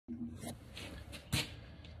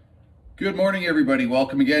Good morning, everybody.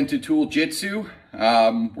 Welcome again to Tool Jitsu.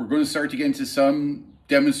 We're going to start to get into some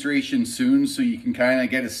demonstrations soon so you can kind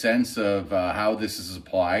of get a sense of how this is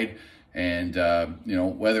applied and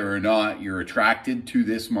whether or not you're attracted to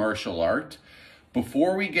this martial art.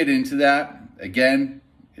 Before we get into that, again,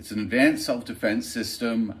 it's an advanced self-defense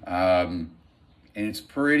system and it's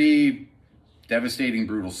pretty devastating,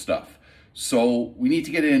 brutal stuff. So we need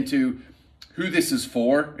to get into who this is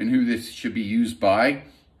for and who this should be used by,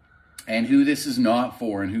 and who this is not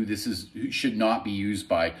for and who should not be used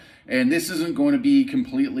by. And this isn't going to be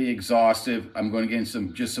completely exhaustive. I'm going to get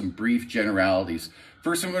into some brief generalities.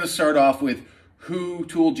 First, I'm going to start off with who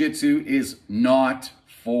Tool Jitsu is not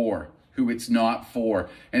for, who it's not for.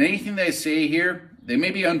 And anything that I say here, they may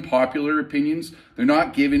be unpopular opinions. They're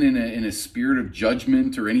not given in a spirit of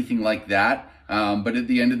judgment or anything like that. But at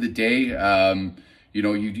the end of the day, you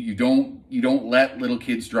don't let little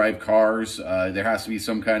kids drive cars. There has to be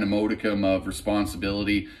some kind of modicum of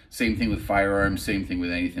responsibility. Same thing with firearms, same thing with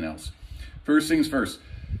anything else. First things first,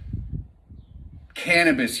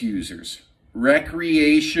 cannabis users,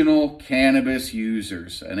 recreational cannabis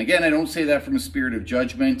users. And again, I don't say that from a spirit of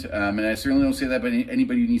judgment, and I certainly don't say that by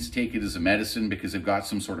anybody who needs to take it as a medicine because they've got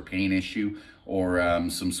some sort of pain issue or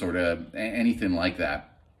some sort of anything like that.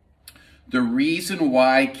 The reason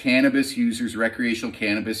why cannabis users, recreational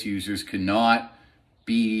cannabis users, cannot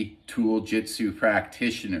be Tool Jitsu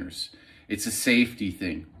practitioners, it's a safety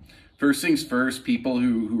thing. First things first, people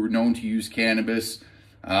who are known to use cannabis,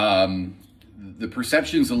 the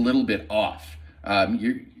perception's a little bit off.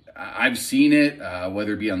 I've seen it,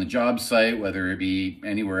 whether it be on the job site, whether it be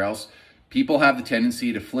anywhere else. People have the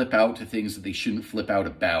tendency to flip out to things that they shouldn't flip out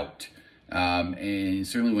about. And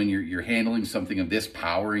certainly when you're handling something of this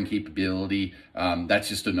power and capability, that's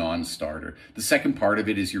just a non-starter. The second part of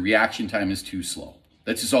it is your reaction time is too slow.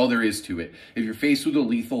 That's just all there is to it. If you're faced with a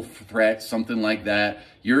lethal threat, something like that,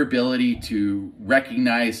 your ability to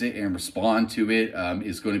recognize it and respond to it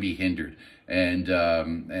is going to be hindered. And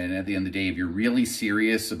at the end of the day, if you're really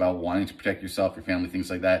serious about wanting to protect yourself, your family, things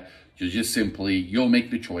like that, you'll make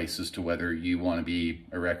the choice as to whether you want to be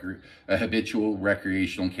a habitual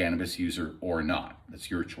recreational cannabis user or not. That's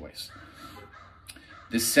your choice.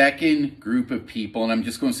 The second group of people, and I'm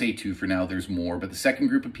just going to say two for now, there's more, but the second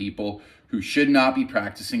group of people who should not be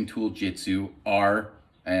practicing Tool Jitsu are,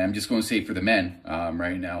 and I'm just going to say for the men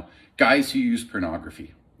right now, guys who use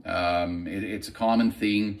pornography. It's a common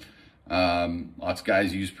thing. Lots of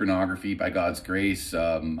guys use pornography by God's grace.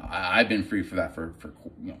 I've been free for that for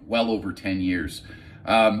well over 10 years.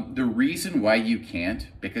 The reason why you can't,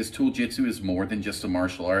 because Tool Jitsu is more than just a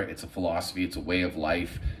martial art. It's a philosophy, it's a way of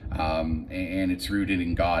life, and it's rooted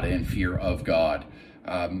in God and fear of God.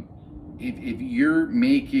 If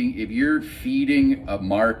you're feeding a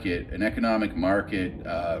market, an economic market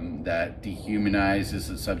that dehumanizes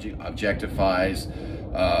the subject, objectifies,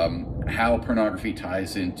 how pornography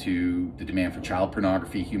ties into the demand for child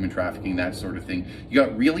pornography, human trafficking, that sort of thing, you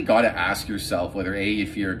really got to ask yourself whether A, you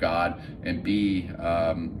fear God, and B,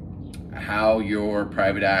 how your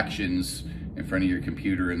private actions in front of your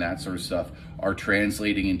computer and that sort of stuff are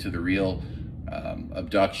translating into the real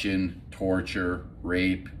abduction, torture,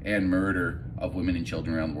 rape, and murder of women and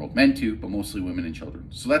children around the world. Men too, but mostly women and children.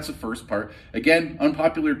 So that's the first part. Again,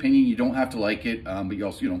 unpopular opinion, you don't have to like it, but you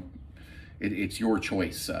also, it's your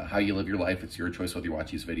choice. How you live your life, it's your choice whether you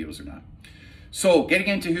watch these videos or not. So getting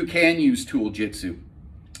into who can use Tool Jitsu.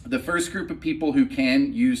 The first group of people who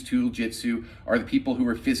can use Tool Jitsu are the people who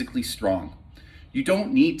are physically strong. You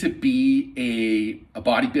don't need to be a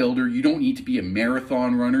bodybuilder. You don't need to be a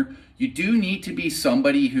marathon runner. You do need to be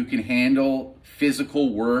somebody who can handle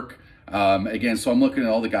physical work. Again, so I'm looking at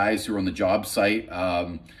all the guys who are on the job site.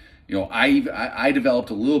 I developed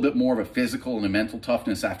a little bit more of a physical and a mental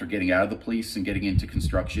toughness after getting out of the police and getting into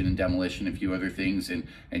construction and demolition and a few other things, and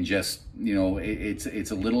just,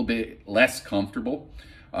 it's a little bit less comfortable.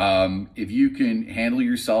 If you can handle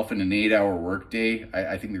yourself in an 8-hour workday,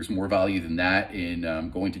 I think there's more value than that in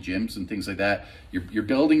going to gyms and things like that. You're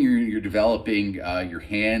building, you're developing your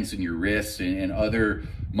hands and your wrists and other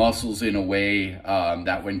muscles in a way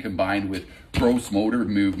that when combined with gross motor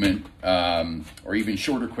movement or even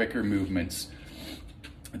shorter, quicker movements,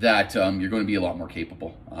 that you're going to be a lot more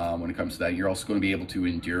capable when it comes to that. You're also going to be able to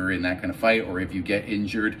endure in that kind of fight, or if you get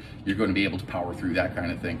injured, you're going to be able to power through that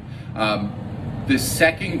kind of thing. The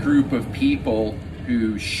second group of people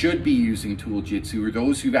who should be using Tool Jitsu are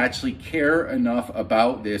those who actually care enough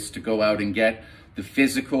about this to go out and get the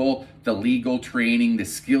physical, the legal training, the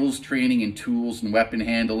skills training and tools and weapon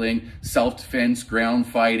handling, self-defense, ground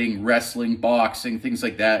fighting, wrestling, boxing, things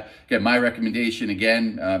like that. Again, my recommendation,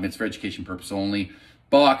 it's for education purpose only.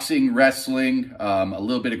 boxing, wrestling, a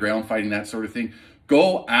little bit of ground fighting, that sort of thing.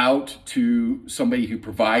 Go out to somebody who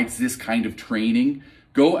provides this kind of training.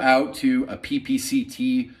 Go out to a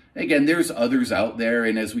PPCT. Again, there's others out there,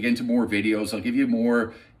 and as we get into more videos, I'll give you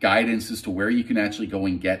more guidance as to where you can actually go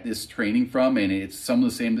and get this training from, and it's some of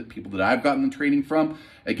the same people that I've gotten the training from.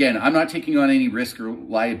 Again, I'm not taking on any risk or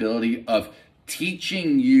liability of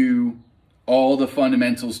teaching you all the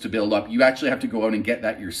fundamentals to build up. You actually have to go out and get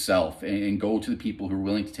that yourself and go to the people who are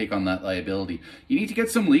willing to take on that liability. You need to get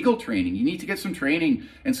some legal training. You need to get some training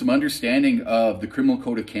and some understanding of the Criminal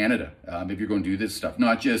Code of Canada if you're going to do this stuff.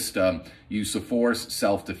 Not just use of force,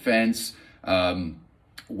 self-defense,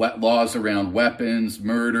 laws around weapons,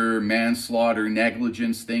 murder, manslaughter,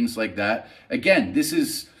 negligence, things like that. Again, this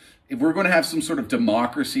is, if we're going to have some sort of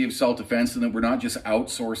democracy of self-defense, and that we're not just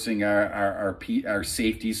outsourcing our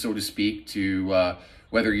safety, so to speak, to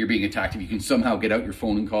whether you're being attacked, if you can somehow get out your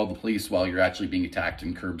phone and call the police while you're actually being attacked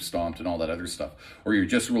and curb stomped and all that other stuff, or you're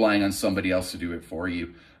just relying on somebody else to do it for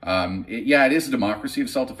you. It is a democracy of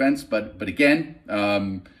self-defense, but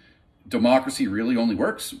again, democracy really only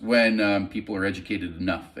works when people are educated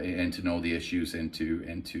enough and to know the issues and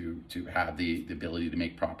to have the ability to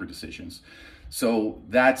make proper decisions. So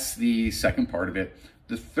that's the second part of it.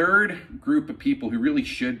 The third group of people who really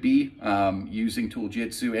should be using tool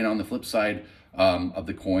jitsu, and on the flip side of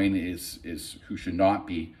the coin is who should not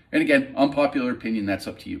be, and again, unpopular opinion, that's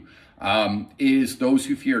up to you, is those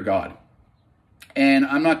who fear God. And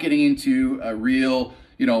I'm not getting into a real,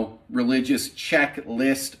 religious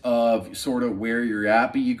checklist of sort of where you're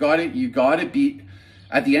at, but you gotta be,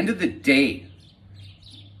 at the end of the day,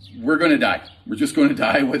 we're going to die. We're just going to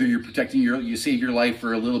die, whether you're protecting you save your life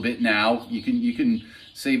for a little bit now. You can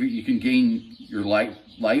save it. You can gain your life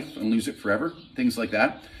and lose it forever. Things like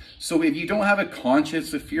that. So if you don't have a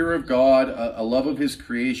conscience, a fear of God, a love of his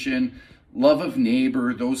creation, love of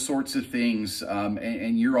neighbor, those sorts of things,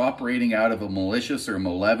 and you're operating out of a malicious or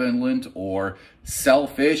malevolent or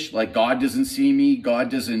selfish, like God doesn't see me, God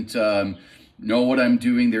doesn't know what I'm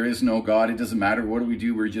doing, there is no God, it doesn't matter what do we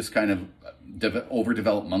do, we're just kind of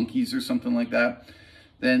overdeveloped monkeys or something like that,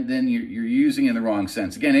 then you're using it in the wrong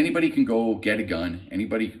sense. Again, anybody can go get a gun,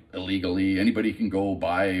 anybody illegally, anybody can go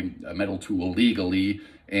buy a metal tool legally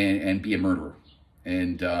and be a murderer.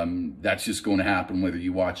 And that's just going to happen whether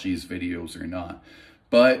you watch these videos or not.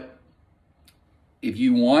 But if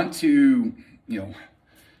you want to,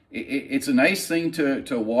 it's a nice thing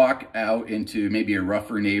to walk out into maybe a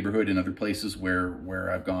rougher neighborhood in other places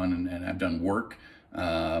where I've gone and I've done work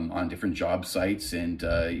on different job sites, and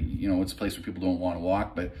it's a place where people don't want to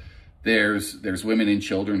walk, but there's women and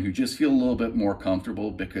children who just feel a little bit more comfortable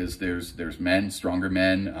because there's men, stronger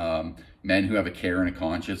men, men who have a care and a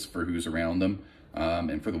conscience for who's around them,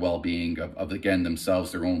 and for the well-being of again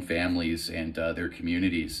themselves, their own families, and their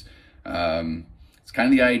communities. It's kind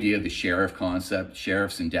of the idea of the sheriff concept,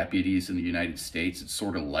 sheriffs and deputies in the United States. It's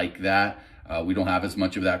sort of like that. We don't have as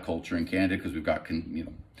much of that culture in Canada because we've got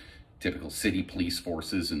typical city police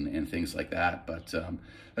forces and things like that. But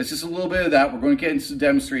that's just a little bit of that. We're going to get into some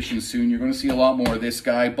demonstrations soon. You're going to see a lot more of this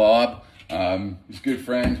guy, Bob. He's a good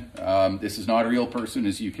friend. This is not a real person,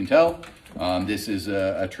 as you can tell. This is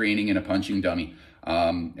a training and a punching dummy.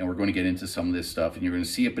 And we're going to get into some of this stuff, and you're going to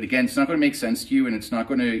see it. But again, it's not going to make sense to you, and it's not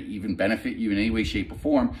going to even benefit you in any way, shape, or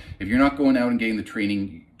form if you're not going out and getting the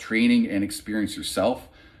training and experience yourself.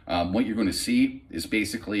 What you're going to see is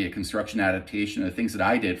basically a construction adaptation of the things that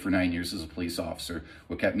I did for 9 years as a police officer.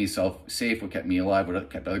 What kept me safe, what kept me alive, what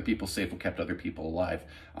kept other people safe, what kept other people alive.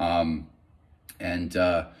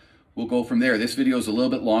 We'll go from there. This video is a little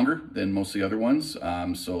bit longer than most of the other ones,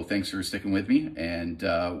 so thanks for sticking with me, and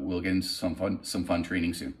we'll get into some fun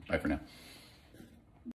training soon. Bye for now.